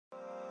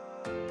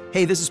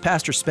Hey, this is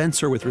Pastor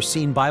Spencer with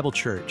Racine Bible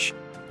Church.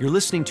 You're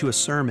listening to a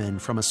sermon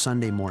from a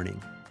Sunday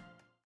morning.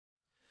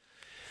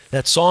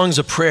 That song's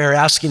a prayer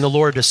asking the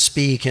Lord to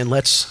speak, and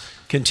let's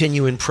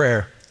continue in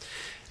prayer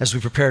as we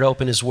prepare to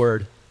open His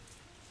Word.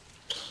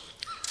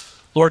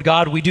 Lord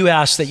God, we do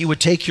ask that you would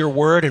take your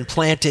word and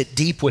plant it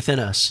deep within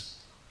us.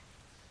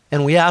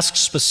 And we ask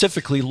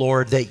specifically,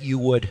 Lord, that you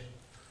would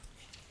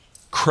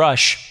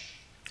crush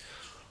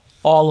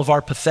all of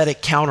our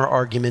pathetic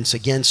counter-arguments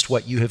against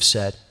what you have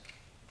said.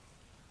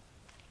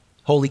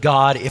 Holy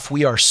God, if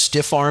we are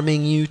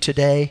stiff-arming you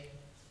today,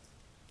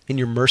 in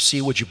your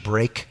mercy, would you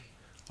break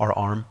our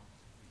arm?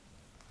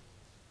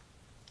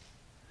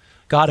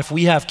 God, if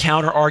we have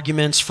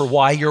counter-arguments for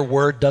why your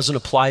word doesn't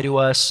apply to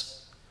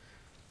us,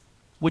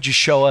 would you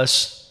show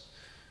us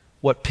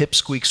what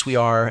pipsqueaks we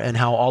are and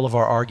how all of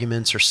our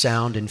arguments are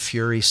sound and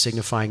fury,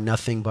 signifying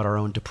nothing but our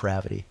own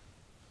depravity?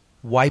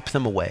 Wipe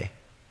them away,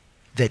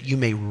 that you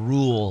may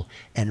rule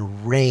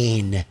and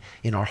reign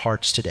in our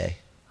hearts today.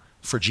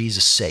 For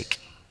Jesus' sake.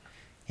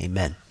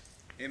 Amen.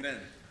 Amen.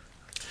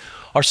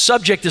 Our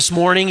subject this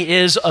morning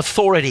is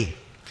authority.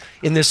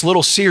 In this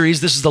little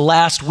series, this is the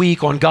last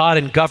week on God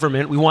and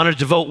government. We wanted to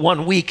devote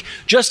 1 week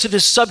just to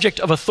this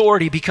subject of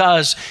authority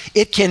because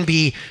it can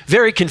be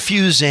very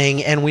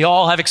confusing and we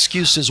all have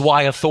excuses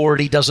why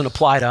authority doesn't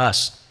apply to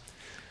us.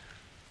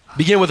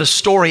 Begin with a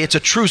story. It's a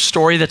true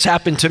story that's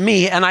happened to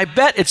me, and I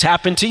bet it's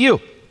happened to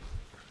you.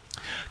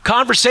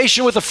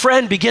 Conversation with a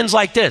friend begins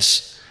like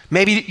this.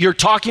 Maybe you're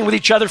talking with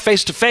each other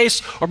face to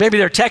face, or maybe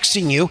they're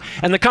texting you,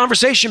 and the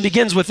conversation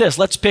begins with this.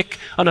 Let's pick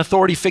an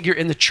authority figure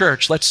in the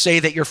church. Let's say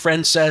that your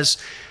friend says,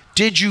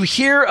 "Did you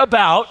hear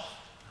about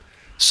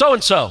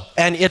so-and-so?"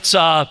 And it's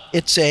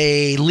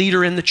a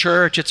leader in the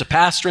church, it's a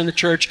pastor in the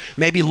church,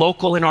 maybe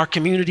local in our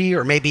community,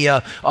 or maybe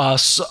a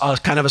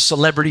kind of a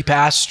celebrity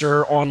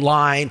pastor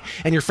online.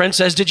 And your friend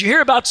says, "Did you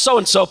hear about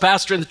so-and-so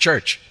pastor in the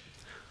church?"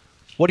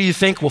 What do you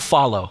think will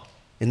follow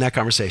in that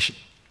conversation?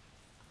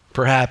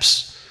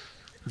 Perhaps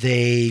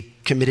they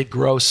committed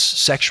gross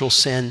sexual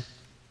sin.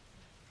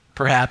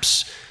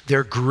 Perhaps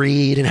their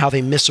greed and how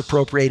they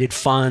misappropriated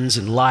funds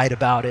and lied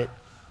about it.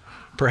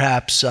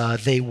 Perhaps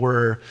they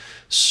were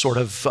sort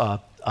of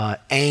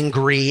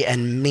angry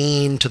and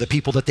mean to the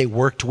people that they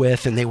worked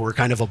with, and they were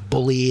kind of a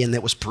bully, and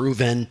that was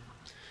proven.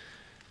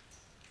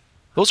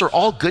 Those are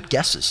all good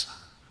guesses,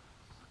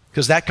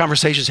 because that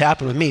conversation's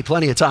happened with me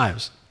plenty of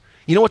times.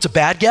 You know what's a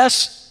bad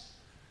guess?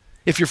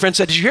 If your friend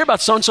said, "Did you hear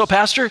about so-and-so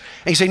pastor?" And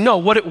you say, "No,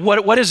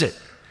 what is it?"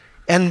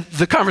 And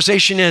the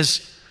conversation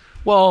is,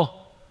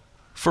 "Well,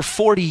 for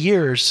 40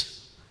 years,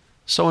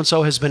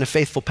 so-and-so has been a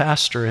faithful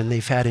pastor, and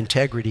they've had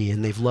integrity,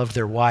 and they've loved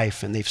their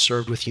wife, and they've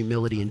served with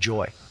humility and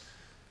joy."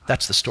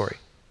 That's the story.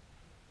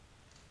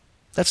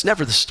 That's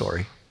never the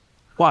story.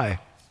 Why?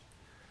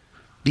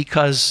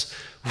 Because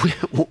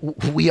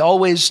we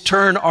always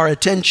turn our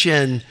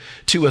attention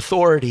to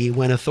authority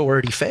when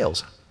authority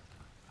fails.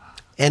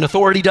 And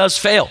authority does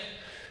fail,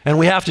 and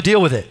we have to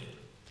deal with it.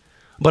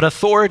 But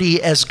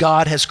authority, as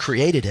God has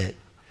created it,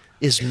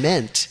 is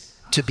meant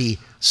to be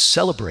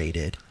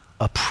celebrated,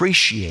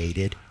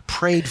 appreciated,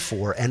 prayed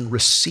for, and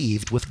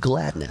received with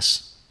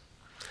gladness.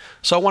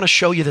 So I want to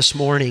show you this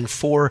morning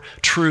 4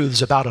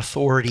 truths about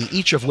authority,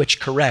 each of which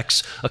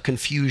corrects a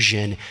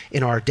confusion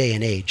in our day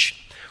and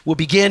age. We'll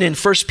begin in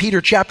 1 Peter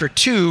chapter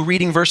 2,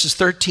 reading verses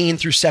 13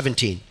 through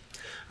 17.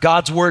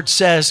 God's word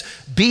says,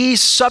 "Be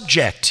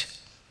subject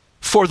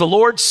for the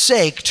Lord's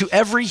sake to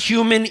every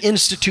human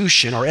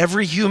institution," or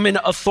every human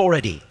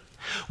authority,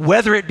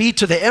 "whether it be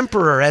to the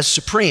emperor as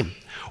supreme,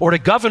 or to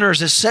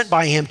governors as sent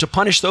by him to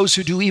punish those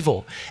who do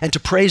evil and to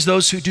praise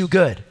those who do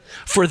good.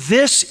 For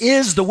this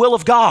is the will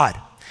of God,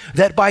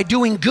 that by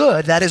doing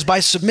good," that is by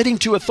submitting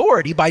to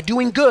authority, by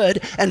doing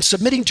good and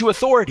submitting to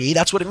authority,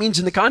 that's what it means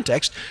in the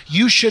context,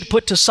 "you should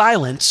put to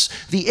silence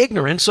the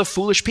ignorance of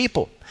foolish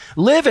people.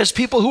 Live as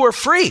people who are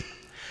free,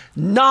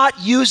 not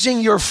using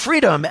your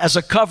freedom as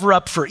a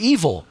cover-up for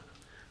evil,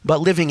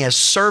 but living as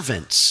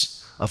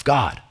servants of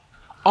God.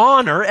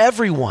 Honor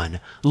everyone.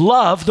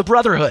 Love the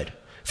brotherhood.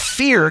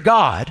 Fear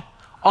God.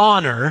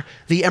 Honor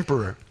the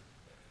emperor."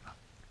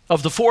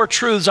 Of the 4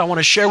 truths I want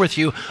to share with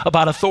you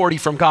about authority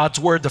from God's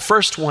word, the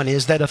first one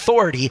is that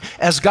authority,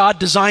 as God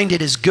designed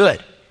it, is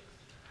good.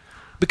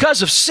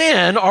 Because of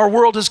sin, our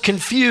world is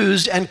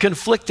confused and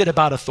conflicted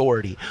about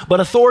authority. But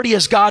authority,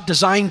 as God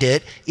designed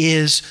it,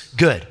 is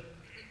good.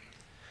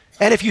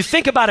 And if you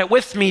think about it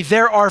with me,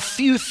 there are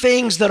few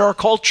things that our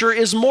culture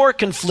is more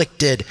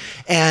conflicted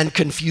and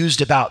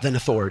confused about than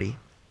authority.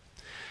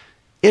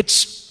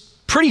 It's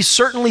pretty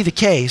certainly the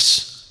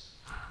case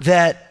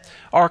that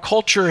our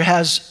culture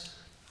has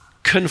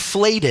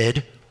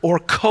conflated or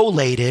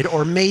collated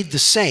or made the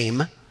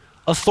same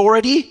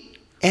authority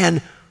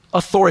and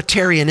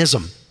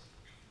authoritarianism.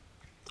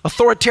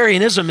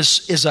 Authoritarianism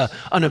is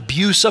an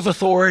abuse of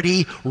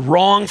authority,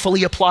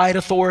 wrongfully applied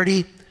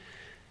authority.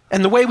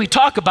 And the way we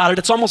talk about it,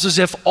 it's almost as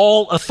if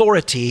all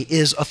authority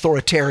is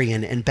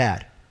authoritarian and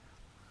bad.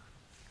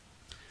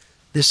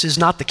 This is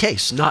not the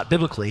case, not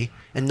biblically,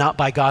 and not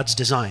by God's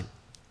design.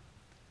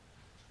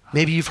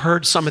 Maybe you've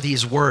heard some of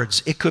these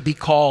words. It could be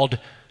called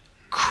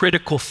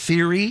critical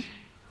theory.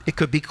 It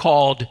could be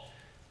called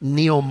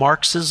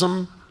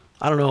neo-Marxism.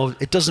 I don't know.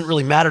 It doesn't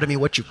really matter to me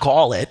what you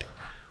call it.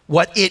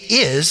 What it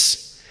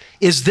is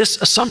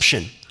this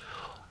assumption.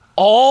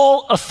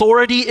 All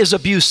authority is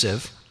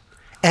abusive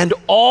and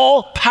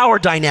all power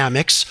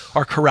dynamics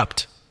are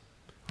corrupt.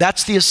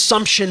 That's the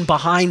assumption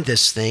behind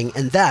this thing,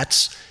 and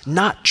that's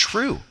not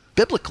true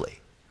biblically.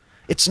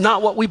 It's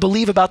not what we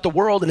believe about the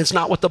world, and it's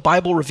not what the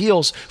Bible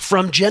reveals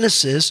from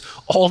Genesis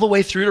all the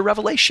way through to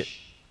Revelation.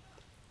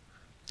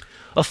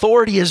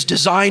 Authority is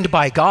designed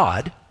by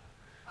God.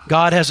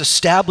 God has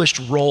established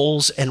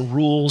roles and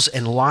rules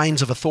and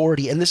lines of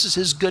authority, and this is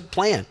his good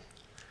plan.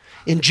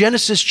 In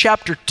Genesis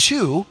chapter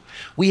 2,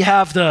 we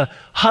have the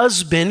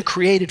husband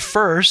created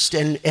first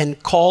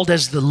and called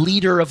as the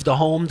leader of the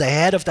home, the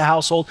head of the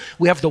household.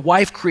 We have the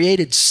wife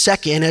created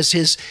second as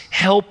his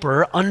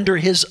helper under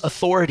his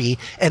authority.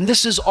 And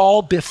this is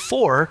all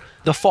before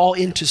the fall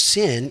into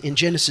sin in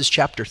Genesis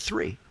chapter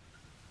 3.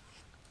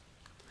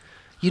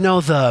 You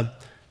know, the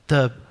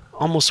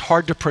almost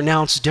hard to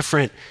pronounce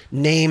different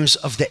names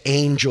of the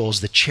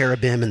angels, the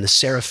cherubim and the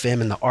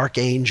seraphim and the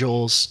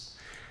archangels.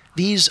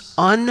 These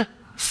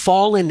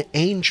unfallen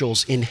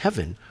angels in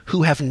heaven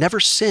who have never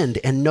sinned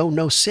and know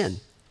no sin.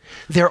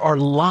 There are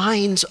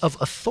lines of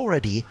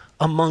authority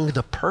among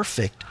the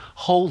perfect,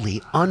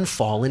 holy,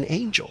 unfallen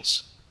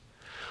angels.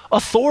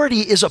 Authority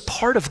is a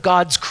part of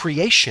God's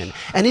creation,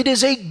 and it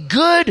is a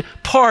good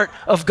part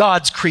of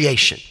God's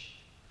creation.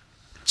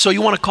 So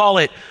you want to call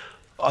it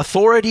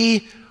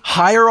authority,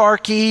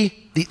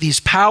 hierarchy, these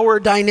power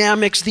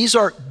dynamics. These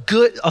are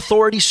good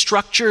authority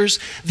structures.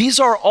 These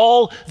are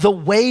all the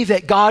way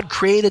that God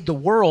created the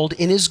world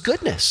in his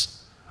goodness.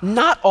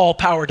 Not all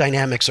power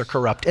dynamics are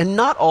corrupt, and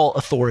not all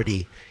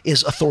authority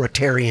is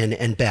authoritarian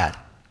and bad.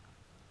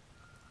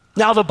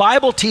 Now, the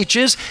Bible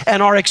teaches,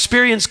 and our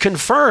experience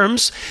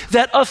confirms,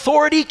 that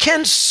authority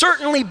can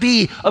certainly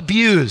be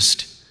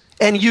abused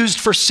and used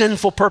for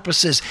sinful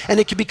purposes, and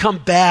it can become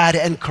bad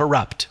and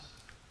corrupt.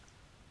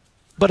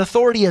 But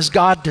authority as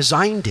God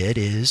designed it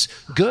is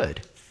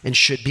good and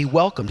should be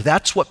welcomed.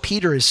 That's what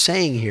Peter is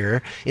saying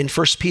here in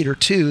 1 Peter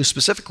 2,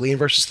 specifically in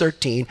verses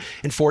 13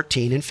 and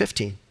 14 and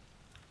 15.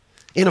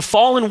 In a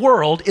fallen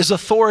world, is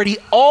authority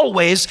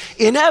always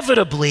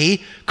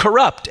inevitably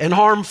corrupt and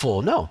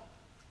harmful? No.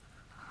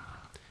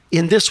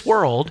 In this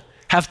world,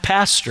 have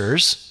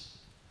pastors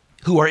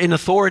who are in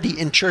authority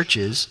in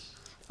churches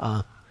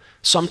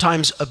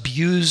sometimes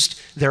abused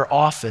their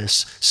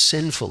office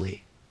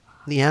sinfully?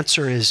 The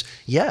answer is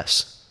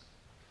yes.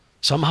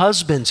 Some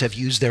husbands have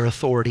used their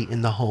authority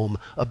in the home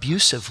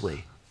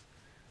abusively.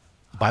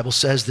 The Bible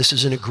says this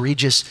is an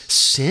egregious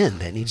sin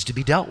that needs to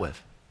be dealt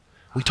with.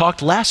 We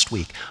talked last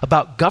week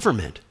about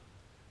government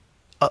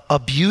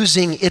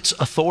abusing its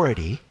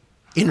authority,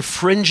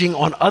 infringing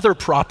on other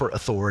proper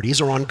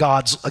authorities or on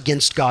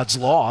against God's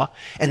law,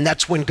 and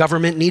that's when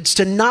government needs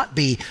to not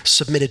be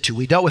submitted to.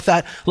 We dealt with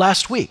that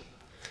last week.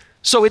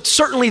 So it's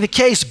certainly the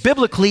case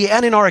biblically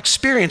and in our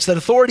experience that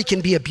authority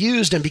can be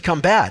abused and become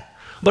bad.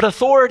 But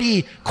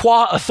authority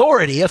qua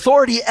authority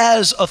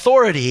as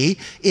authority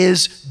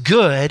is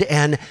good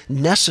and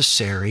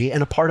necessary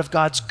and a part of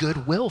God's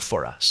good will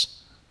for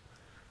us.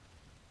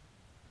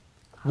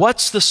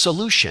 What's the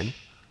solution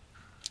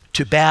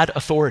to bad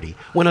authority?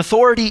 When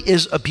authority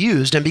is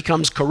abused and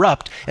becomes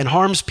corrupt and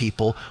harms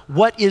people,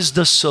 what is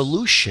the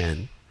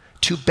solution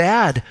to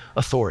bad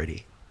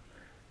authority?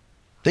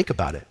 Think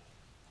about it.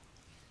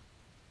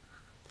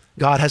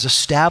 God has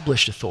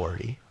established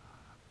authority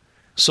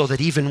so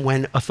that even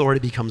when authority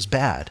becomes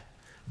bad,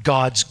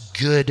 God's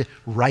good,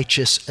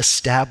 righteous,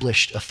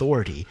 established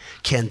authority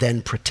can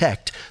then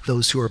protect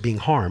those who are being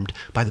harmed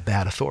by the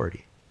bad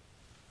authority.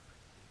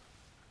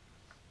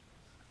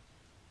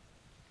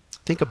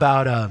 Think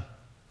about a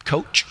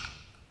coach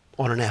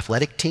on an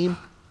athletic team.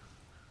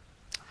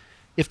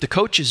 If the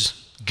coach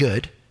is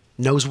good,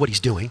 knows what he's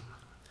doing,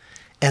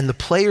 and the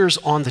players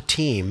on the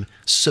team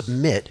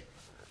submit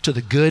to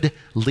the good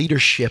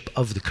leadership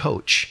of the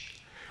coach,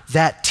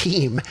 that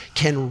team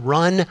can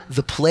run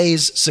the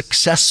plays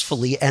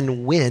successfully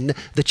and win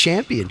the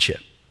championship.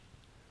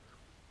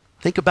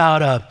 Think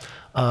about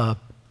a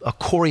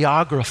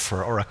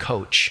choreographer or a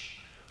coach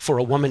for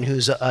a woman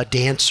who's a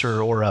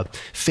dancer or a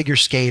figure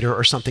skater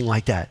or something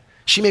like that.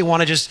 She may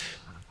want to just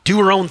do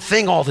her own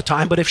thing all the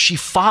time, but if she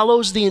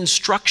follows the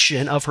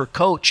instruction of her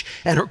coach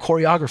and her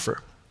choreographer,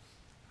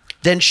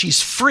 then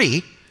she's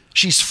free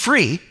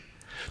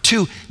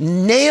to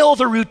nail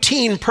the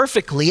routine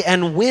perfectly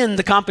and win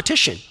the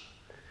competition.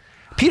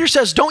 Peter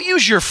says, don't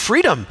use your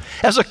freedom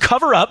as a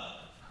cover-up,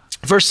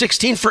 verse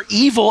 16, for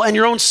evil and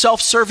your own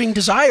self-serving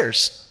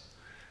desires.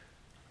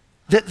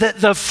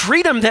 The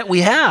freedom that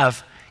we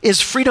have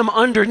is freedom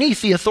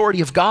underneath the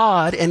authority of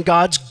God and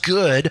God's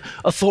good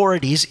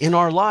authorities in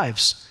our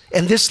lives.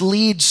 And this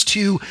leads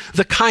to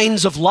the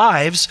kinds of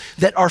lives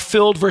that are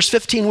filled, verse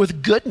 15,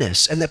 with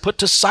goodness and that put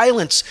to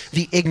silence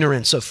the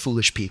ignorance of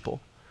foolish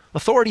people.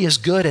 Authority is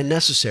good and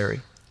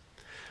necessary.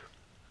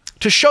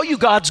 To show you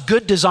God's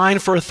good design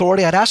for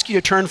authority, I'd ask you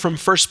to turn from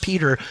 1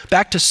 Peter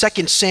back to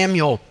 2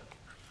 Samuel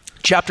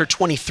chapter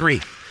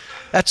 23.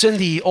 That's in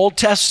the Old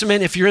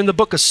Testament. If you're in the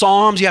book of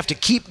Psalms, you have to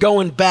keep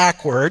going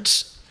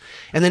backwards.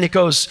 And then it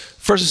goes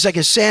 1st and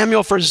 2nd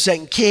Samuel, 1st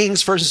and 2nd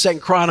Kings, 1st and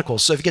 2nd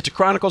Chronicles. So if you get to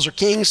Chronicles or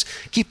Kings,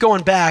 keep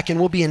going back, and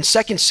we'll be in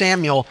 2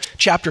 Samuel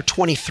chapter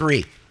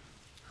 23.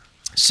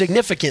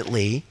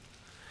 Significantly,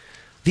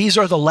 these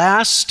are the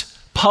last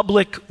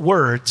public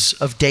words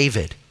of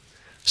David.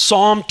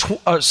 2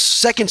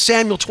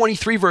 Samuel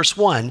 23 verse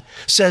 1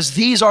 says,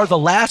 these are the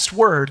last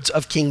words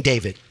of King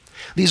David.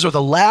 These are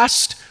the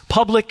last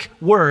public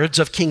words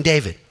of King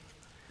David.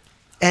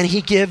 And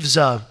he gives,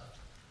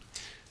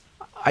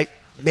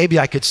 maybe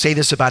I could say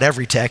this about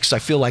every text. I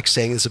feel like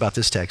saying this about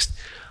this text.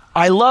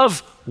 I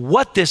love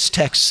what this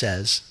text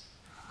says,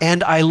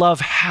 and I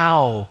love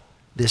how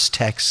this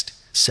text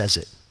says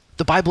it.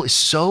 The Bible is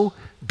so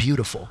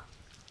beautiful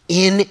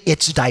in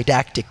its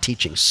didactic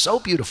teaching, so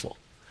beautiful.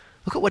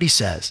 Look at what he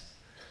says.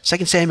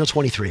 2 Samuel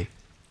 23.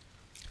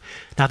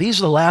 Now these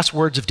are the last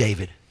words of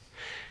David.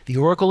 The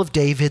oracle of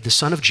David, the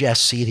son of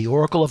Jesse, the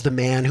oracle of the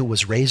man who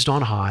was raised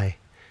on high,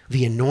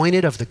 the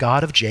anointed of the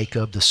God of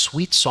Jacob, the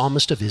sweet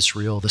psalmist of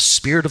Israel. The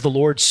Spirit of the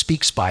Lord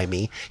speaks by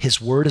me.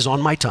 His word is on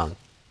my tongue.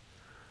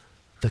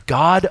 The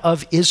God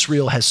of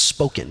Israel has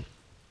spoken.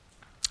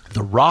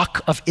 The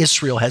rock of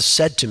Israel has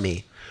said to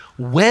me,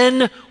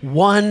 when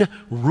one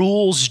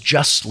rules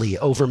justly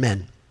over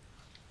men,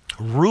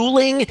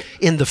 ruling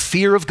in the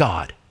fear of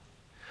God,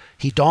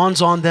 he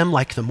dawns on them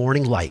like the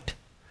morning light,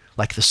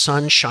 like the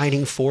sun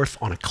shining forth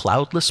on a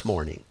cloudless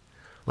morning,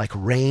 like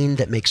rain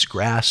that makes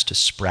grass to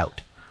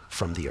sprout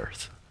from the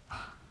earth.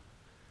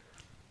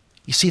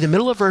 You see, the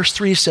middle of verse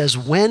 3 says,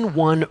 when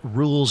one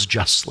rules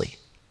justly.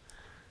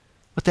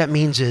 What that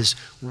means is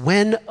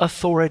when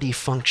authority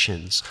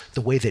functions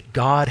the way that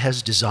God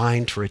has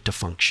designed for it to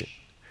function,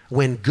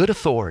 when good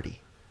authority,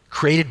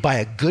 created by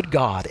a good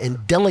God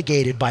and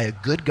delegated by a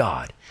good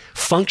God,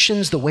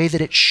 functions the way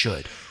that it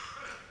should,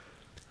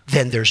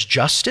 then there's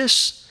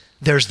justice,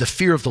 there's the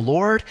fear of the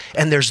Lord,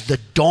 and there's the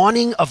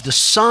dawning of the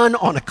sun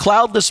on a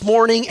cloudless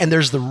morning, and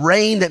there's the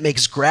rain that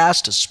makes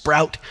grass to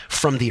sprout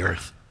from the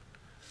earth.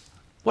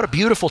 What a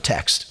beautiful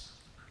text.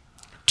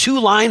 2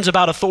 lines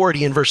about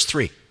authority in verse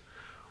 3.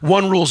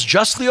 One rules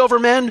justly over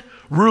men,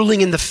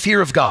 ruling in the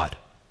fear of God.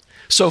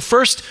 So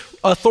first,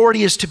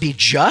 authority is to be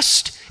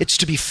just, it's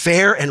to be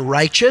fair and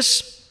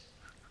righteous.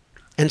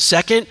 And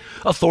second,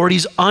 authority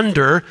is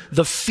under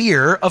the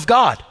fear of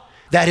God.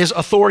 That is,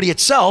 authority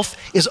itself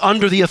is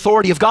under the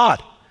authority of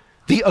God.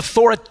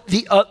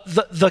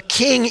 The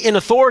king in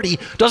authority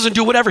doesn't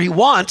do whatever he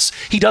wants.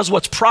 He does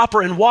what's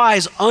proper and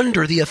wise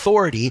under the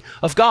authority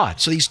of God.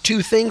 So these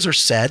 2 things are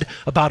said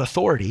about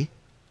authority.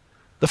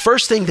 The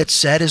first thing that's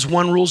said is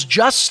one rules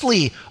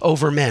justly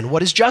over men.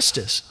 What is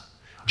justice?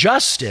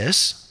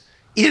 Justice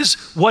is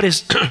what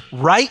is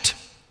right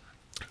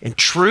and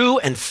true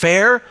and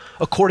fair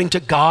according to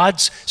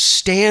God's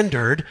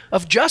standard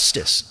of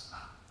justice.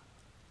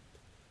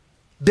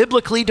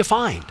 Biblically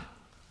defined,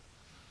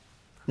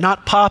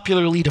 not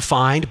popularly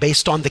defined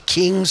based on the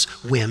king's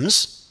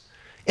whims,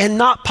 and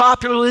not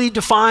popularly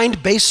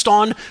defined based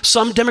on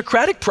some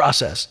democratic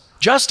process.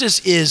 Justice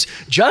is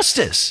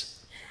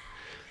justice.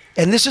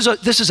 And this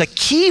is a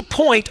key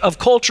point of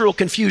cultural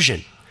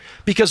confusion,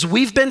 because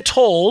we've been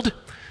told,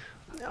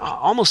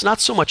 almost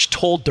not so much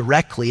told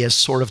directly as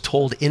sort of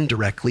told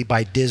indirectly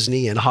by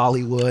Disney and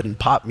Hollywood and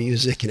pop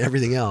music and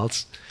everything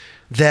else,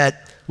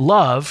 that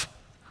love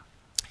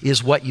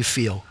is what you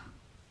feel.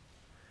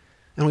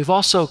 And we've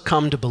also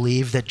come to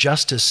believe that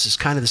justice is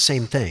kind of the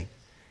same thing.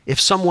 If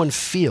someone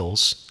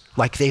feels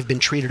like they've been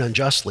treated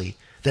unjustly,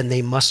 then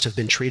they must have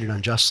been treated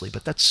unjustly.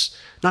 But that's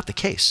not the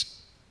case.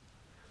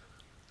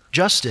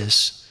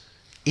 Justice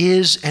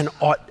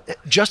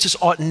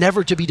ought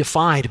never to be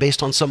defined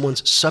based on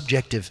someone's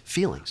subjective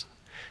feelings.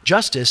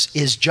 Justice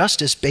is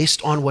justice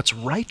based on what's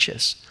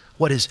righteous,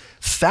 what is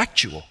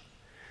factual.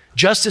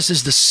 Justice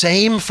is the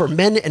same for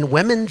men and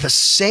women, the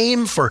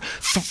same for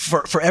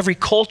every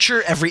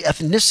culture, every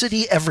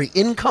ethnicity, every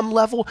income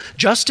level.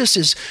 Justice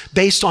is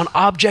based on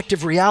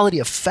objective reality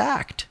of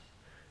fact.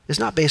 It's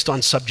not based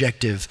on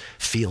subjective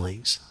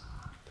feelings.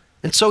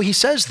 And so he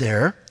says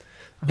there,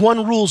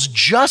 one rules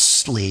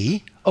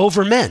justly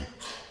over men,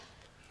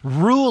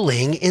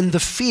 ruling in the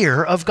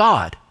fear of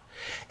God.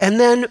 And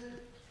then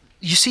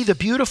you see the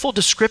beautiful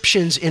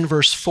descriptions in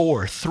verse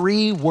 4,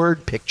 3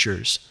 word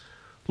pictures,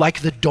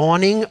 like the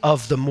dawning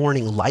of the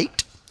morning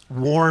light,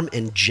 warm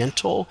and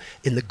gentle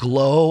in the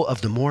glow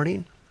of the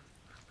morning.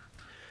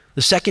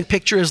 The second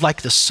picture is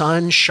like the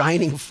sun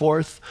shining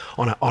forth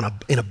in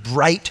a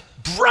bright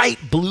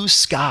blue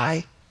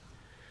sky.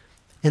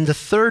 And the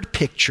third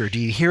picture, do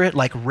you hear it?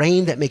 Like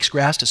rain that makes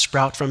grass to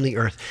sprout from the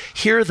earth.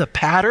 Hear the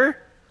patter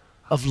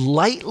of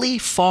lightly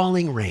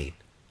falling rain.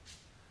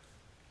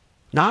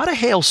 Not a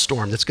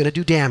hailstorm that's going to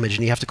do damage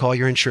and you have to call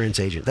your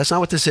insurance agent. That's not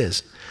what this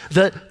is.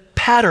 The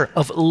patter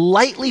of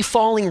lightly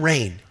falling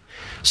rain,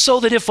 so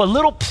that if a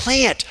little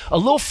plant, a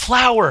little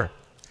flower,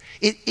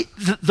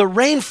 the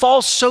rain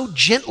falls so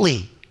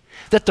gently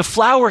that the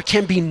flower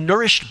can be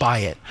nourished by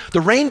it.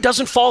 The rain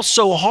doesn't fall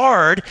so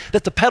hard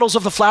that the petals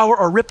of the flower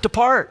are ripped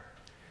apart.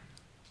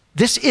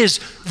 This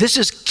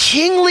is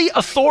kingly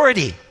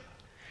authority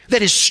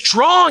that is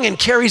strong and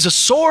carries a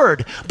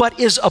sword, but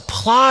is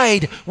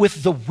applied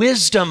with the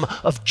wisdom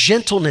of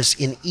gentleness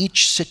in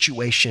each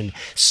situation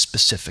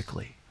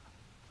specifically.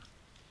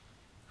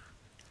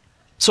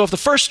 So if the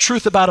first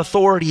truth about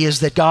authority is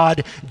that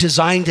God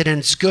designed it and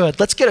it's good,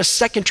 let's get a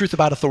second truth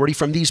about authority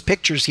from these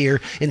pictures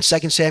here in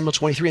 2 Samuel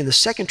 23. And the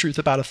second truth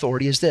about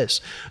authority is this: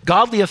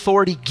 godly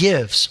authority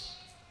gives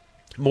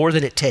more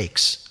than it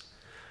takes.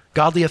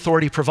 Godly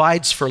authority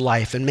provides for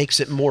life and makes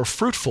it more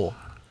fruitful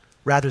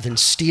rather than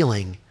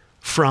stealing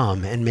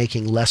from and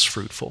making less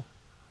fruitful.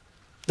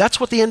 That's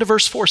what the end of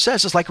verse 4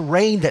 says. It's like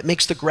rain that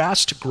makes the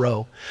grass to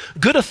grow.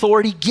 Good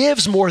authority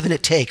gives more than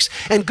it takes.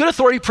 And good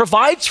authority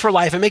provides for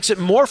life and makes it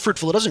more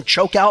fruitful. It doesn't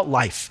choke out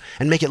life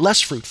and make it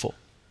less fruitful.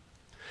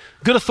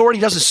 Good authority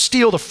doesn't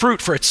steal the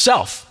fruit for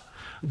itself.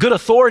 Good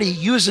authority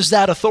uses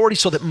that authority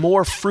so that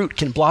more fruit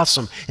can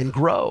blossom and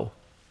grow.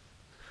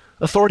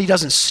 Authority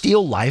doesn't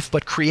steal life,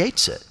 but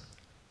creates it.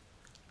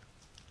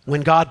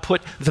 When God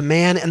put the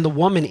man and the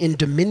woman in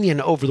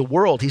dominion over the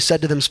world, he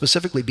said to them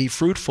specifically, be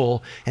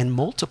fruitful and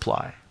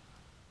multiply.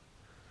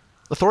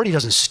 Authority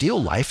doesn't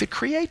steal life, it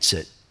creates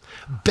it.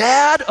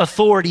 Bad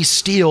authority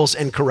steals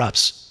and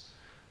corrupts.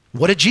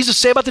 What did Jesus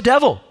say about the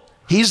devil?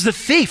 He's the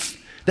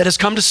thief that has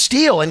come to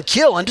steal and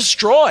kill and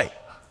destroy.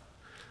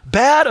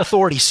 Bad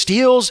authority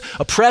steals,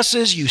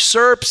 oppresses,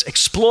 usurps,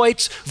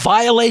 exploits,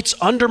 violates,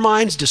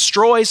 undermines,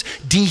 destroys,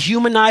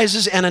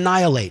 dehumanizes, and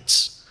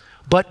annihilates.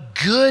 But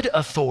good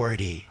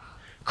authority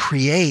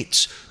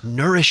creates,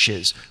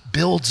 nourishes,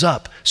 builds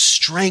up,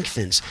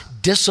 strengthens,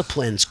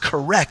 disciplines,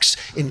 corrects,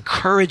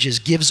 encourages,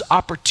 gives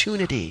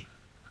opportunity.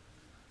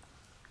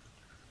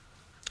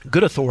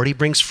 Good authority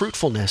brings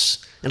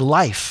fruitfulness and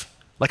life,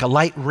 like a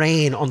light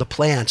rain on the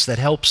plants that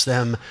helps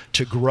them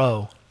to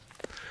grow.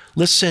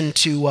 Listen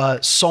to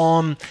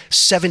Psalm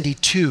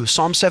 72.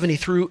 Psalm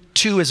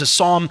 72 is a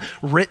psalm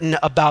written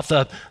about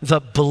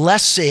the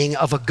blessing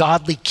of a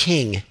godly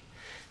king.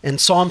 And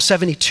Psalm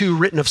 72,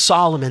 written of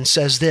Solomon,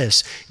 says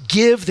this: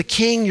 give the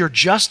king your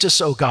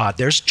justice, O God.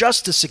 There's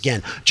justice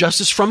again.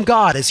 Justice from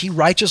God as he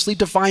righteously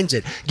defines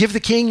it. Give the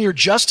king your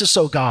justice,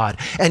 O God,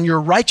 and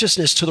your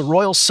righteousness to the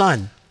royal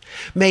son.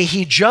 May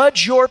he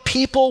judge your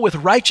people with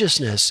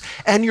righteousness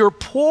and your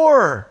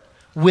poor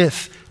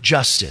with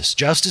justice.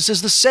 Justice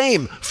is the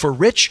same for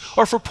rich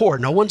or for poor.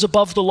 No one's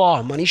above the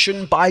law. Money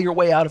shouldn't buy your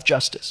way out of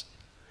justice.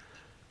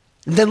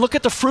 And then look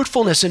at the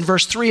fruitfulness in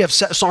verse 3 of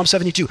Psalm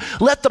 72.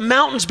 Let the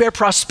mountains bear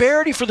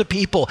prosperity for the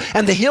people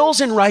and the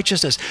hills in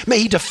righteousness.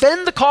 May he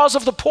defend the cause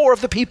of the poor of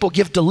the people,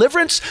 give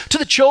deliverance to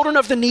the children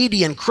of the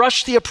needy, and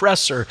crush the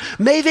oppressor.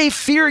 May they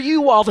fear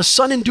you while the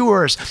sun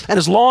endures, and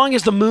as long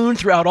as the moon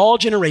throughout all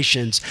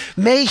generations.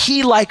 May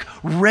he, like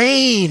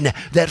rain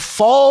that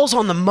falls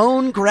on the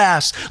mown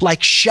grass,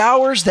 like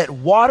showers that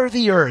water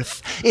the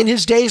earth. In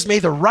his days may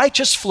the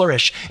righteous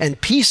flourish and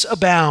peace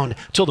abound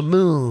till the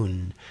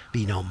moon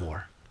be no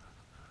more.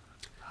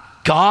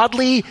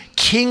 Godly,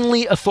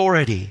 kingly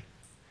authority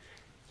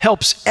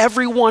helps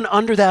everyone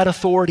under that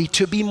authority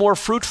to be more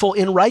fruitful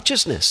in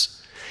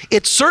righteousness.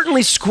 It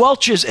certainly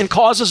squelches and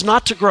causes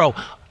not to grow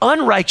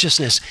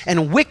unrighteousness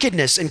and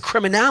wickedness and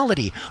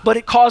criminality, but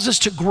it causes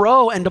to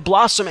grow and to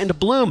blossom and to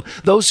bloom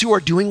those who are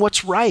doing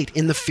what's right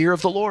in the fear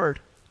of the Lord.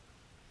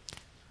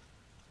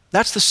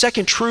 That's the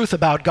second truth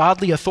about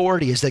godly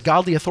authority, is that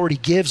godly authority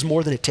gives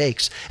more than it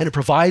takes, and it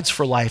provides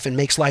for life and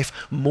makes life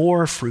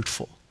more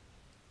fruitful.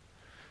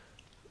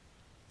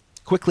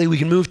 Quickly, we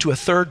can move to a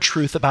third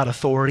truth about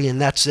authority,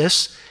 and that's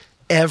this: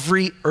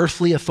 every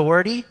earthly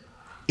authority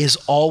is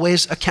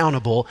always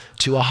accountable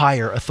to a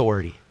higher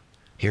authority.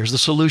 Here's the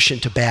solution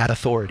to bad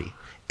authority.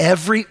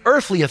 Every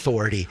earthly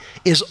authority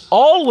is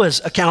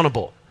always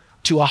accountable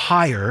to a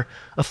higher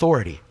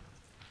authority.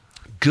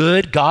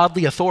 Good,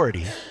 godly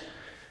authority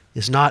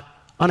is not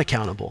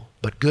unaccountable,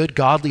 but good,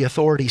 godly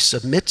authority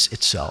submits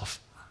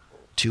itself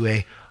to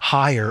a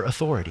higher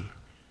authority.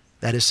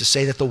 That is to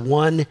say that the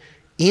one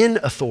in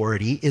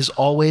authority is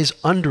always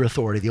under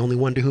authority. The only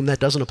one to whom that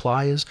doesn't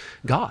apply is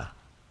God.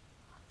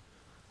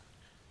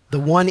 The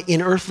one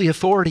in earthly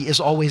authority is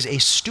always a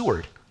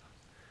steward,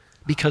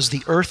 because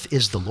the earth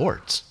is the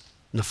Lord's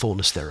and the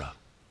fullness thereof.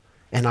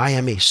 And I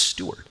am a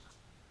steward.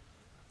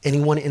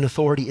 Anyone in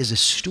authority is a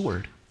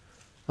steward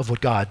of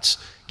what God's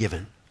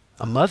given.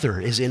 A mother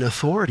is in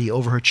authority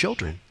over her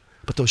children,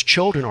 but those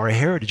children are a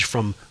heritage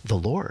from the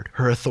Lord.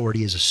 Her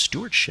authority is a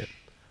stewardship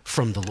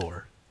from the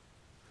Lord.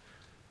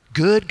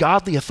 Good,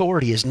 godly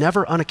authority is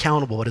never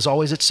unaccountable. It is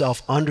always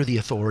itself under the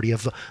authority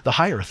of the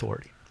higher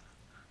authority.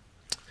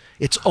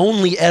 It's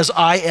only as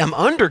I am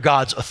under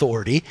God's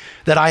authority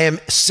that I am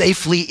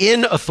safely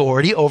in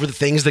authority over the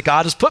things that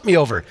God has put me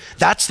over.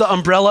 That's the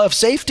umbrella of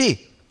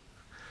safety.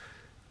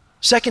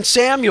 2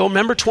 Samuel,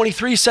 remember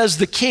 23, says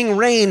the king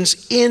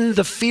reigns in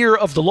the fear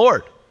of the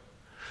Lord.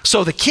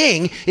 So the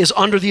king is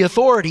under the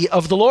authority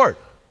of the Lord.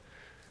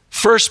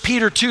 1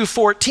 Peter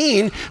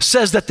 2:14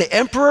 says that the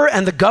emperor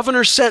and the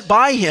governor sent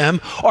by him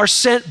are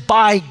sent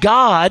by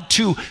God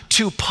to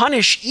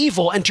punish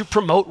evil and to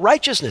promote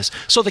righteousness.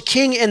 So the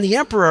king and the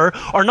emperor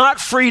are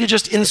not free to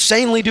just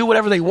insanely do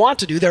whatever they want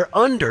to do. They're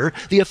under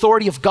the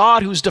authority of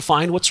God, who's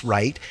defined what's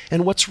right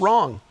and what's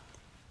wrong.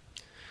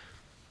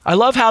 I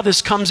love how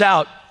this comes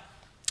out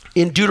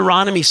in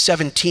Deuteronomy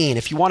 17.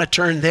 If you want to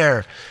turn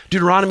there,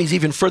 Deuteronomy is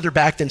even further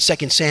back than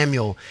 2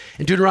 Samuel.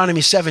 In Deuteronomy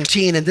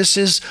 17, and this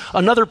is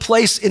another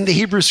place in the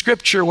Hebrew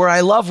scripture where I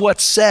love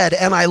what's said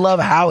and I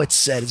love how it's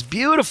said. It's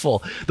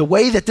beautiful, the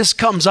way that this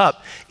comes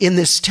up in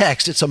this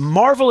text. It's a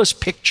marvelous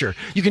picture.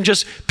 You can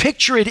just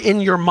picture it in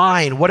your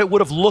mind, what it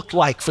would have looked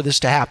like for this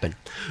to happen.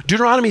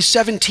 Deuteronomy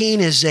 17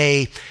 is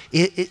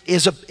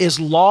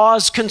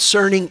laws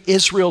concerning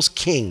Israel's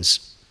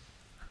kings.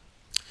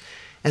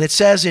 And it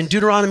says in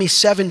Deuteronomy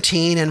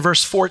 17 and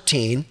verse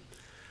 14,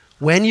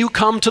 when you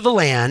come to the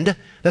land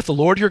that the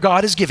Lord your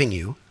God is giving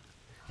you,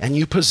 and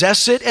you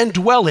possess it and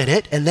dwell in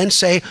it, and then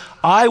say,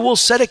 I will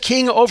set a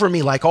king over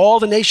me like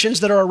all the nations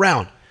that are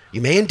around. You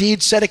may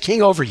indeed set a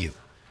king over you.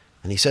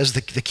 And he says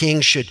the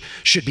king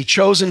should be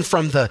chosen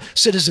from the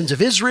citizens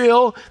of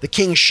Israel. The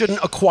king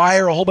shouldn't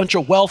acquire a whole bunch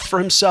of wealth for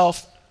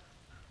himself.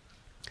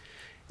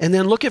 And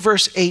then look at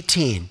verse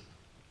 18.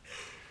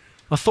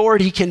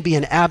 Authority can be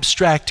an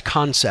abstract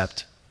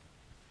concept.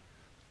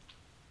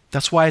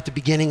 That's why at the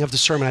beginning of the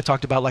sermon I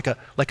talked about like a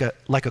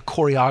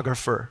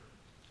choreographer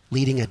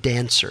leading a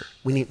dancer.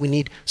 We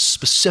need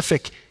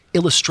specific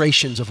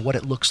illustrations of what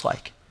it looks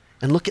like.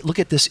 And look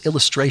at this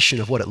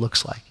illustration of what it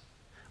looks like.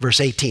 Verse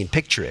 18,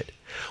 picture it.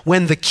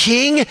 When the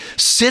king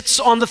sits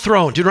on the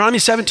throne, Deuteronomy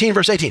 17,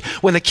 verse 18,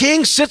 when the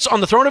king sits on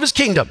the throne of his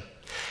kingdom,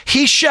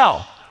 he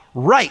shall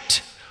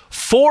write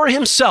for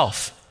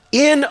himself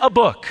in a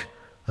book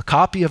a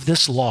copy of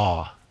this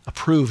law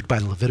approved by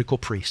the Levitical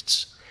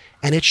priests,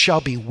 and it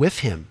shall be with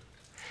him,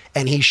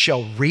 and he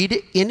shall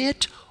read in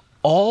it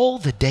all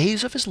the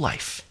days of his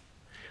life,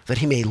 that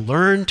he may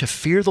learn to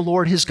fear the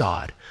Lord his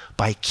God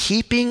by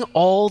keeping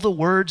all the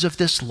words of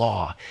this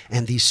law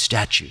and these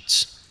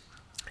statutes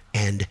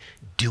and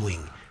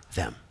doing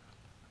them.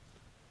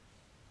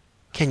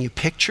 Can you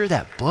picture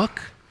that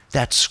book,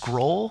 that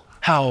scroll,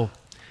 how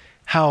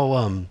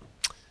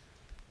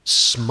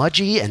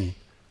smudgy and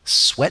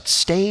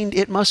sweat-stained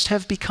it must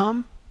have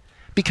become?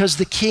 Because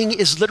the king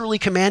is literally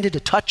commanded to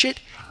touch it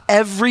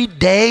every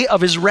day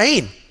of his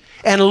reign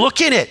and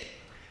look in it.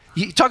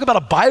 You talk about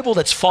a Bible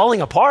that's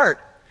falling apart.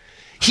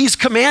 He's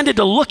commanded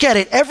to look at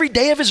it every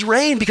day of his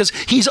reign because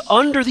he's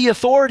under the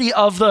authority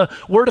of the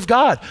Word of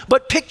God.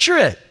 But picture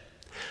it.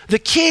 The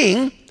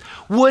king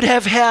would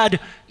have had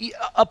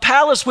a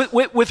palace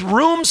with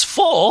rooms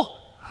full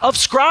of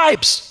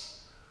scribes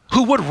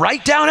who would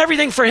write down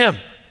everything for him.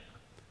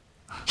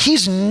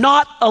 He's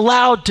not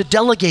allowed to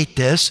delegate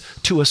this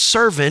to a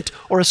servant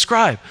or a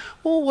scribe.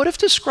 Well, what if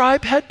the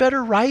scribe had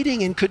better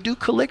writing and could do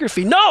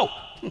calligraphy? No!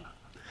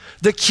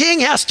 The king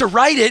has to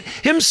write it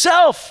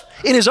himself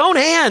in his own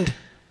hand.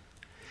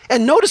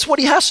 And notice what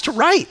he has to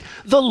write.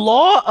 The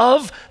law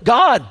of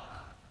God.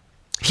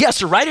 He has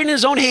to write it in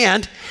his own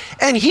hand,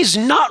 and he's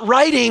not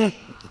writing.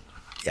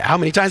 How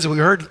many times have we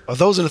heard of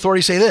those in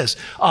authority say this?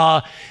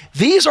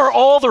 These are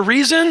all the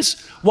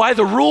reasons why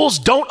the rules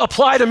don't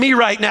apply to me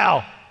right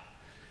now.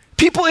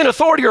 People in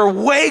authority are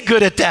way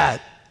good at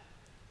that.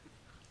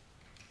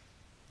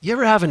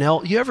 You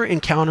ever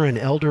encounter an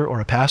elder or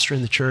a pastor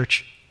in the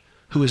church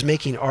who is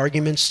making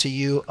arguments to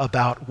you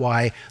about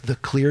why the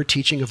clear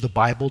teaching of the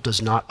Bible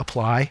does not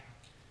apply?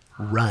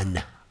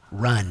 Run.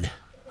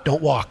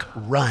 Don't walk,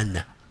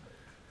 run.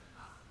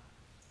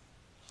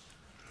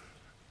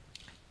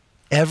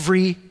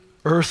 Every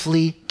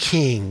earthly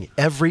king,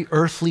 every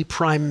earthly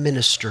prime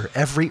minister,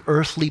 every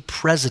earthly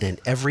president,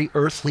 every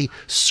earthly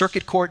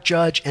circuit court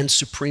judge and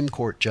Supreme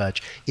Court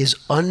judge is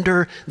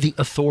under the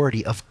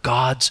authority of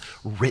God's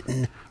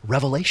written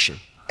revelation.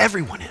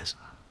 Everyone is.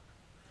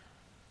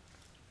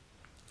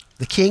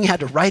 The king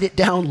had to write it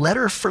down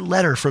letter for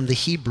letter from the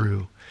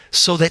Hebrew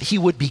so that he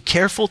would be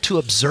careful to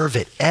observe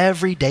it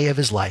every day of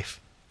his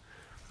life.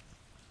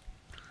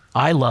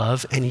 I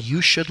love, and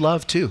you should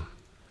love too,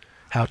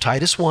 how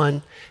Titus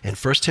 1 and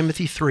 1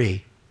 Timothy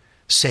 3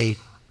 say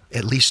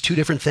at least two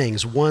different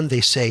things. One,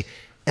 they say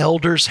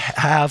elders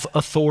have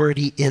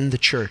authority in the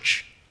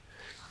church.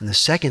 And the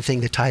second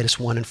thing that Titus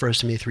 1 and 1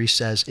 Timothy 3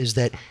 says is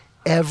that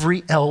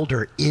every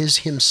elder is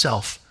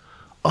himself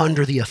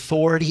under the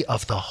authority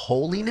of the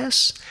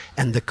holiness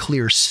and the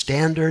clear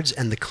standards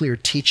and the clear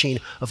teaching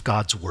of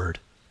God's word.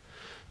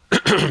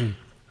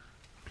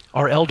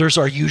 Our elders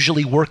are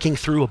usually working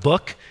through a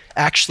book.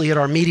 Actually, at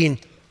our meeting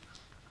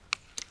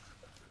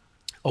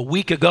a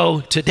week ago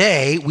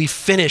today, we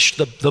finished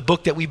the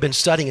book that we've been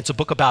studying. It's a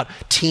book about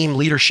team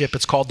leadership.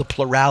 It's called The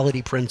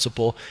Plurality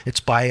Principle. It's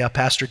by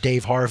Pastor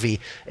Dave Harvey,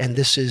 and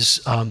this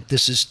is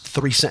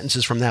 3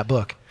 sentences from that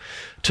book.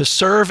 To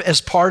serve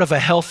as part of a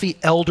healthy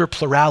elder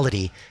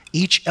plurality,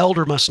 each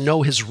elder must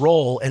know his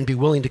role and be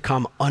willing to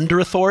come under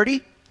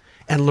authority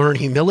and learn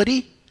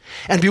humility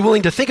and be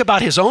willing to think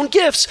about his own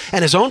gifts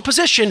and his own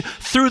position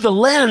through the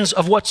lens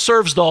of what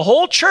serves the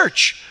whole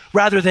church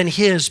rather than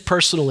his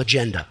personal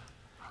agenda.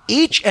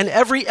 Each and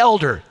every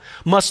elder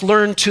must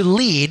learn to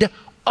lead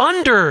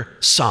under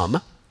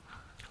some,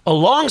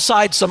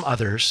 alongside some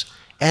others,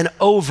 and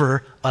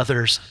over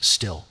others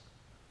still.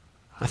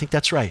 I think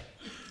that's right.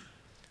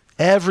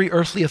 Every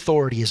earthly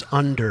authority is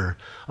under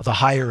the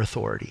higher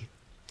authority.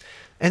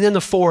 And then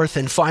the fourth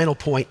and final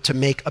point to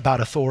make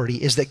about authority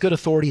is that good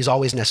authority is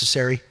always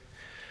necessary.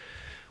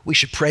 We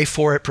should pray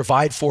for it,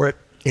 provide for it,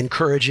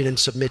 encourage it, and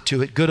submit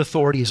to it. Good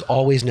authority is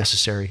always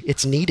necessary.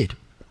 It's needed.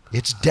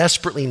 It's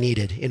desperately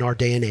needed in our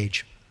day and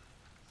age.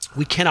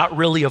 We cannot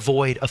really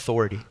avoid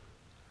authority.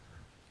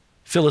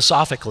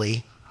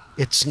 Philosophically,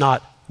 it's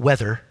not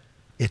whether,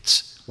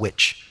 it's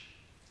which.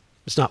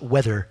 It's not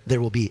whether there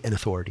will be an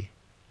authority.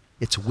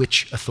 It's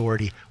which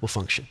authority will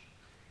function.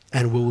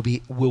 And will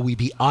we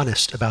be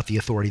honest about the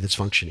authority that's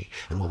functioning?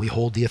 And will we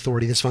hold the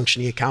authority that's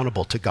functioning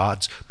accountable to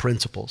God's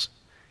principles?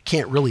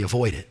 Can't really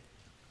avoid it.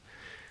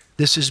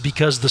 This is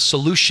because the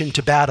solution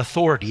to bad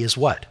authority is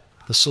what?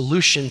 The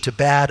solution to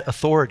bad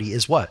authority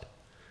is what?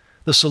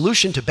 The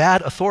solution to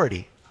bad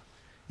authority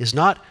is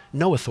not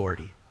no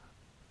authority.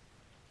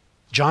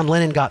 John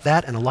Lennon got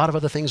that and a lot of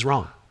other things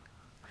wrong.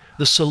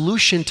 The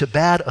solution to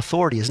bad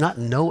authority is not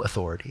no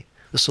authority.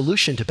 The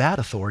solution to bad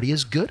authority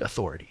is good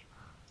authority.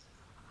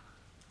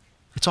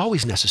 It's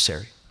always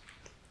necessary.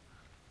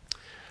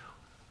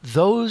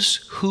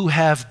 Those who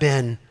have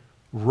been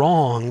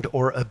wronged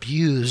or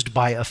abused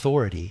by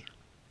authority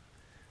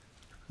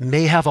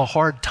may have a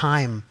hard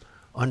time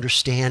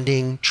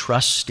understanding,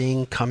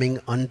 trusting, coming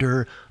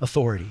under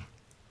authority.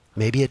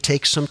 Maybe it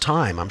takes some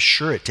time. I'm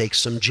sure it takes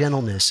some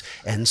gentleness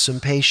and some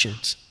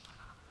patience.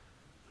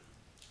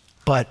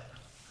 But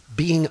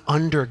being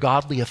under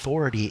godly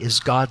authority is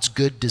God's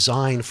good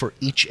design for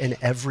each and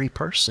every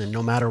person,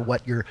 no matter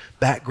what your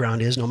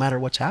background is, no matter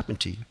what's happened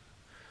to you.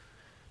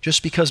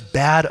 Just because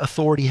bad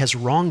authority has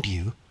wronged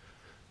you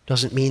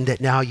doesn't mean that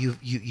now you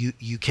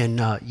can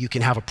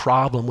have a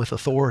problem with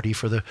authority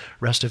for the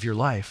rest of your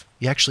life.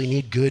 You actually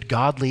need good,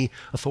 godly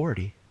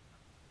authority.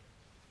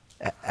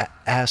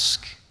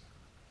 Ask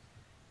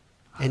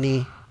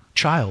any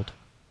child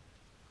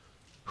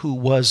who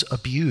was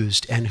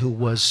abused and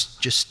who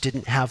just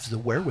didn't have the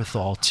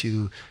wherewithal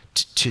to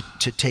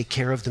take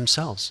care of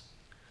themselves.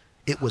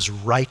 It was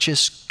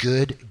righteous,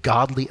 good,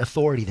 godly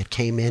authority that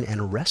came in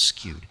and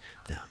rescued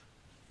them.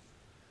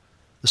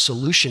 The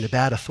solution to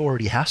bad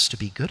authority has to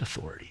be good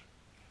authority.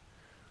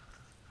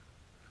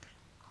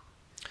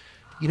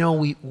 You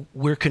know,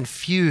 we're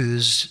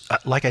confused.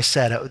 Like I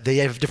said, they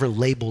have different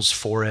labels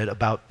for it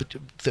about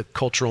the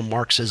cultural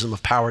Marxism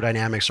of power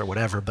dynamics or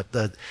whatever. But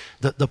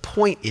the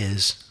point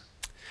is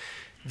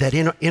that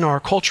in our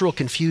cultural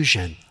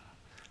confusion,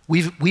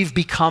 we've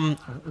become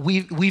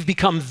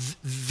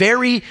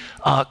very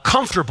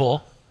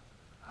comfortable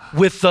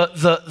with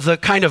the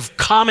kind of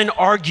common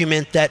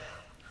argument that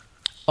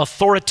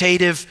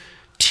authoritative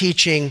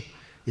teaching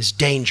is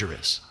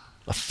dangerous.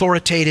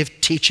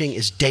 Authoritative teaching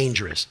is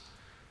dangerous.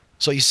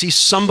 So you see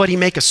somebody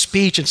make a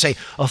speech and say,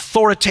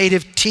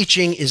 authoritative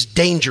teaching is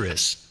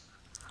dangerous.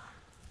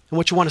 And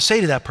what you want to say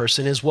to that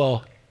person is,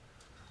 well,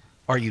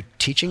 are you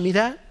teaching me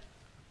that?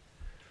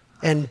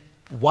 And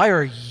why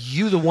are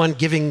you the one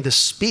giving the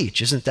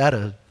speech? Isn't that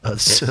a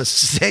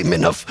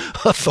statement of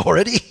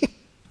authority?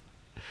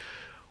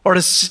 Or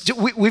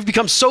we've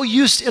become so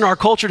used in our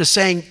culture to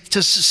saying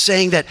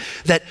that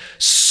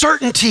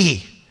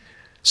certainty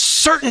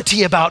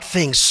about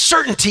things,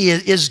 certainty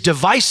is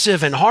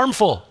divisive and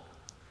harmful.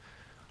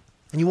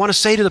 And you want to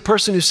say to the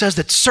person who says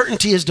that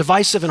certainty is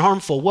divisive and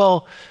harmful,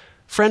 well,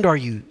 friend, are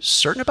you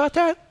certain about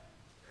that?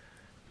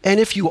 And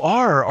if you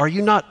are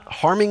you not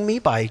harming me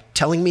by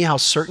telling me how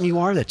certain you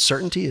are that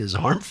certainty is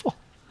harmful?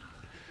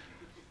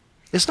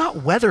 It's not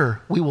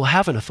whether we will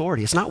have an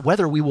authority. It's not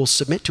whether we will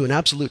submit to an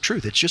absolute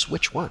truth. It's just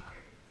which one.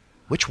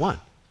 Which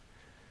one?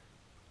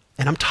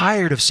 And I'm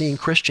tired of seeing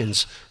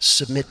Christians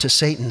submit to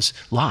Satan's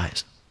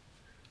lies.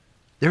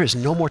 There is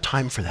no more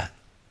time for that.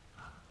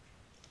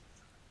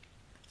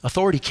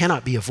 Authority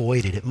cannot be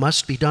avoided. It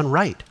must be done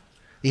right.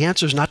 The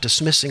answer is not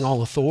dismissing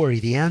all authority.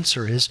 The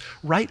answer is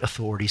right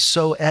authority.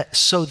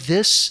 As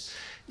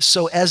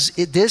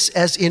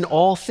in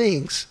all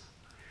things,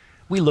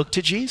 we look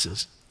to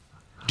Jesus.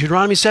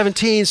 Deuteronomy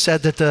 17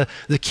 said that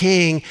the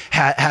king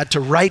had to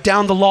write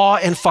down the law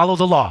and follow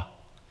the law.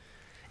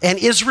 And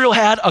Israel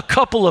had a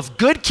couple of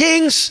good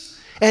kings,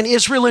 and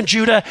Israel and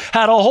Judah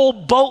had a whole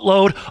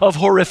boatload of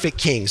horrific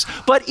kings.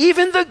 But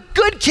even the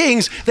good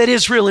kings that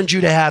Israel and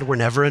Judah had were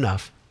never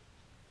enough.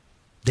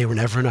 They were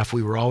never enough.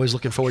 We were always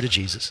looking forward to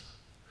Jesus.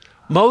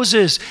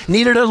 Moses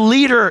needed a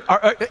leader,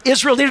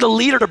 Israel needed a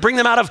leader to bring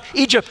them out of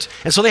Egypt.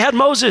 And so they had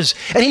Moses,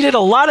 and he did a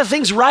lot of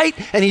things right,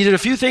 and he did a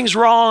few things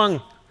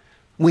wrong.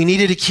 We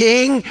needed a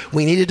king,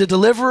 we needed a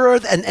deliverer,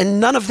 and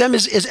none of them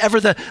is ever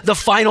the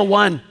final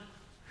one.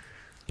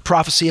 The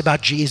prophecy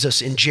about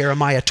Jesus in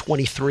Jeremiah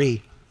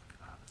 23.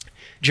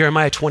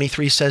 Jeremiah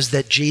 23 says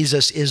that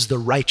Jesus is the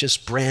righteous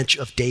branch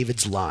of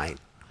David's line.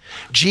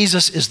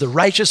 Jesus is the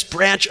righteous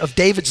branch of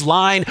David's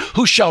line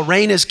who shall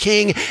reign as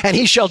king, and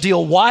he shall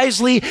deal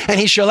wisely, and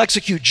he shall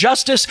execute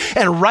justice,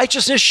 and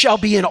righteousness shall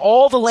be in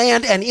all the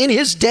land, and in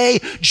his day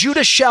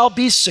Judah shall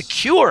be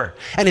secure,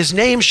 and his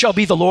name shall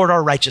be the Lord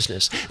our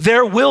righteousness.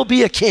 There will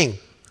be a king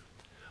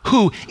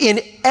who in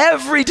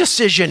every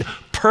decision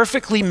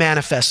perfectly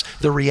manifests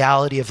the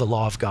reality of the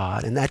law of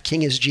God, and that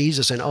king is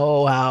Jesus, and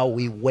oh, how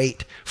we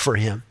wait for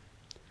him.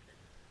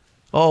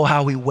 Oh,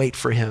 how we wait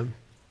for him.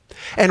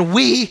 And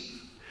we,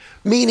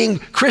 meaning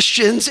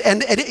Christians,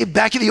 and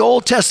back in the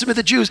Old Testament,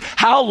 the Jews,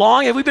 how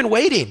long have we been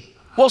waiting?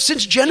 Well,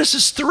 since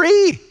Genesis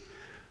 3.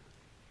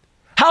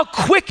 How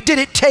quick did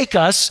it take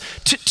us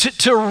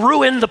to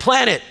ruin the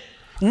planet?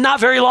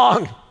 Not very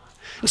long.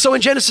 And so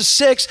in Genesis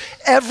 6,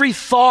 every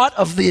thought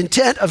of the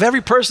intent of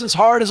every person's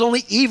heart is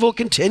only evil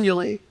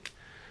continually.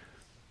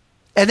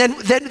 And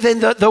then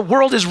the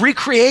world is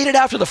recreated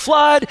after the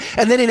flood.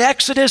 And then in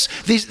Exodus,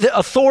 the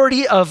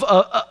authority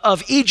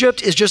of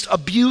Egypt is just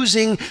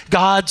abusing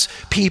God's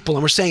people.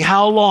 And we're saying,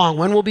 how long?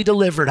 When will be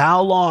delivered?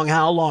 How long?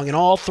 How long? And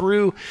all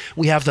through,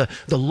 we have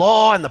the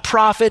law and the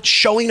prophets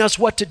showing us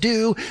what to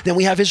do. Then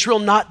we have Israel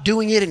not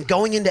doing it and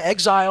going into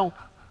exile.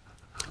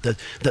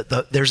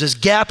 There's this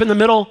gap in the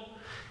middle.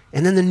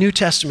 And then the New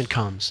Testament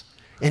comes.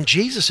 And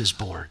Jesus is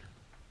born.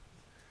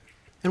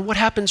 And what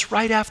happens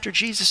right after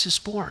Jesus is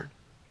born?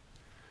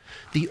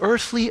 The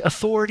earthly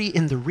authority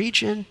in the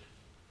region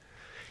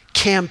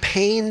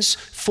campaigns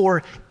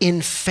for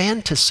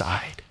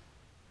infanticide.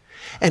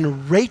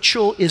 And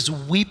Rachel is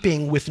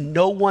weeping with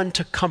no one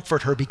to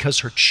comfort her because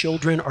her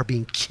children are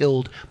being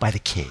killed by the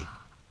king.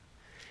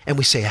 And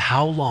we say,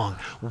 how long?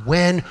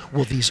 When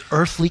will these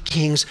earthly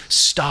kings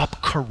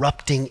stop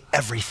corrupting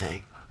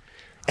everything?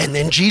 And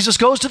then Jesus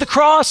goes to the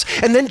cross,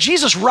 and then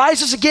Jesus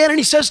rises again, and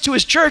he says to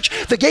his church,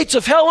 the gates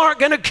of hell aren't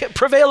going to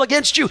prevail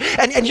against you,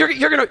 and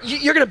you're going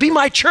to be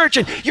my church,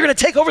 and you're going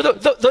to take over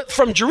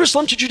from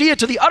Jerusalem to Judea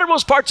to the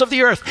uttermost parts of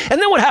the earth.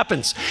 And then what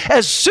happens?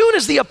 As soon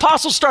as the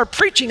apostles start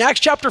preaching, Acts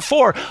chapter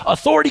 4,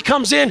 authority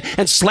comes in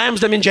and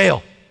slams them in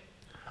jail.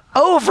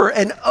 Over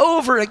and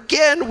over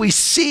again, we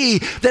see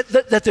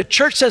that the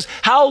church says,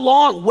 how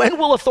long? When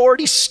will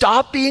authority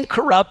stop being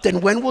corrupt?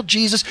 And when will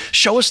Jesus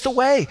show us the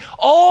way?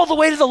 All the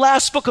way to the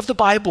last book of the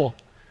Bible.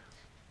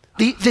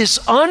 This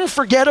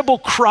unforgettable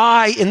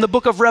cry in the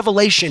book of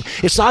Revelation.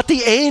 It's not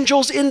the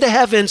angels in the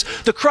heavens.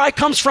 The cry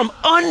comes from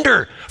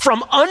under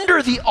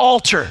the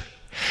altar.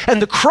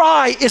 And the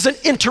cry is an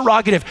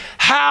interrogative.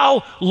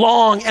 How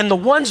long? And the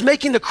ones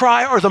making the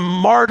cry are the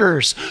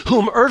martyrs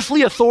whom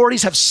earthly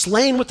authorities have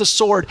slain with the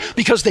sword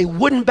because they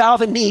wouldn't bow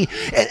the knee,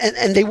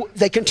 and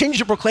they continue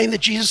to proclaim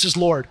that Jesus is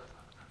Lord.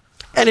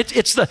 And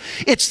it's the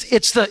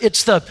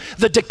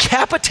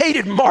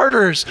decapitated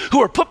martyrs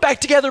who are put back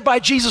together by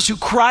Jesus who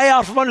cry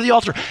out from under the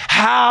altar,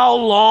 how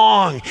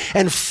long?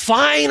 And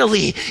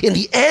finally, in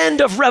the end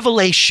of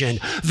Revelation,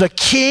 the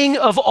King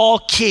of all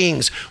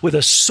kings with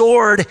a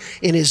sword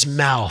in his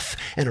mouth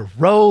and a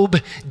robe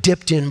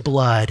dipped in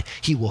blood,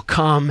 he will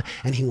come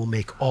and he will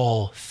make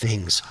all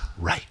things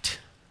right.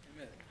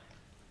 Amen.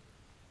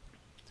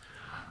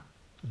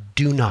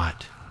 Do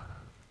not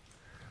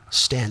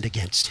stand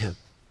against him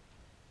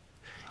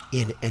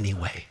in any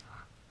way.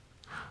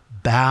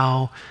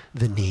 Bow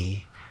the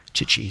knee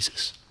to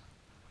Jesus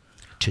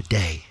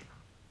today,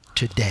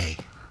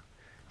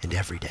 and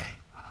every day.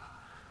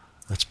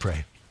 Let's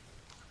pray.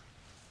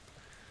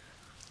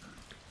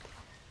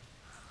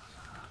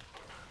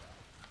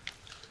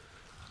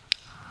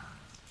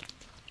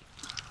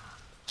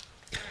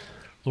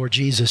 Lord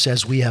Jesus,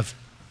 as we have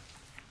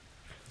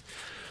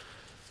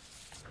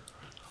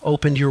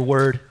opened your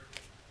word,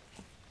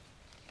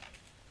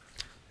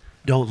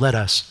 don't let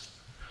us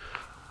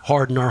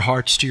harden our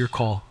hearts to your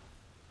call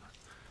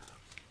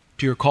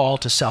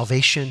to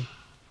salvation,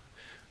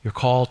 your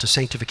call to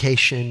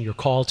sanctification, your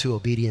call to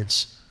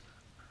obedience.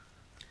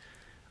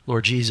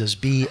 Lord Jesus,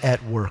 be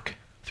at work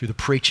through the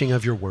preaching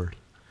of your word,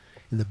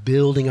 in the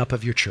building up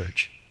of your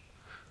church.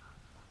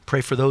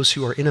 Pray for those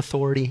who are in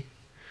authority.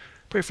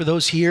 Pray for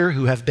those here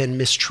who have been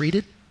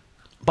mistreated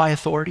by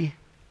authority.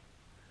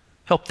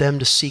 Help them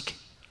to seek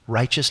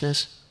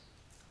righteousness.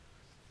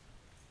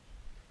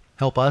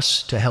 Help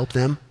us to help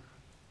them.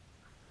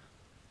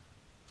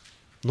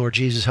 Lord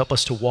Jesus, help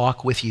us to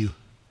walk with you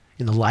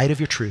in the light of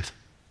your truth,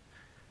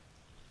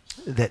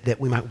 that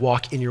we might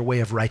walk in your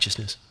way of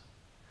righteousness,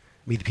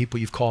 be the people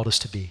you've called us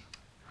to be.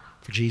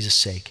 For Jesus'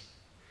 sake,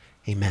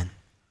 amen.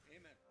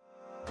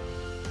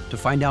 To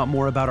find out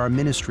more about our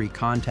ministry,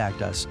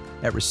 contact us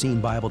at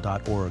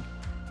racinebible.org.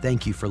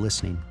 Thank you for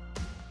listening.